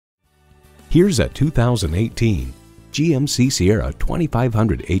Here's a 2018 GMC Sierra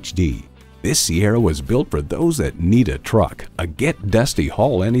 2500 HD. This Sierra was built for those that need a truck, a get-dusty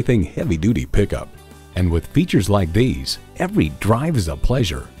haul-anything heavy-duty pickup. And with features like these, every drive is a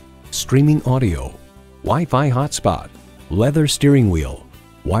pleasure. Streaming audio, Wi-Fi hotspot, leather steering wheel,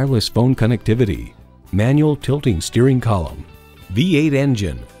 wireless phone connectivity, manual tilting steering column, V8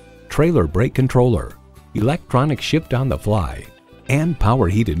 engine, trailer brake controller, electronic shift on the fly, and power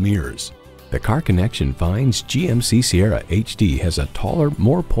heated mirrors. The Car Connection finds GMC Sierra HD has a taller,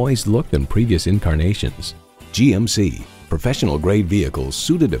 more poised look than previous incarnations. GMC, professional grade vehicles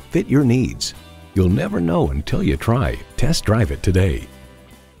suited to fit your needs. You'll never know until you try. Test drive it today.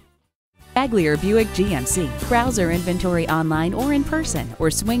 Baglier Buick GMC. Browse our inventory online or in person,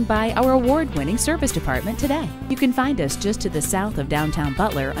 or swing by our award-winning service department today. You can find us just to the south of downtown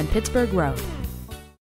Butler on Pittsburgh Road.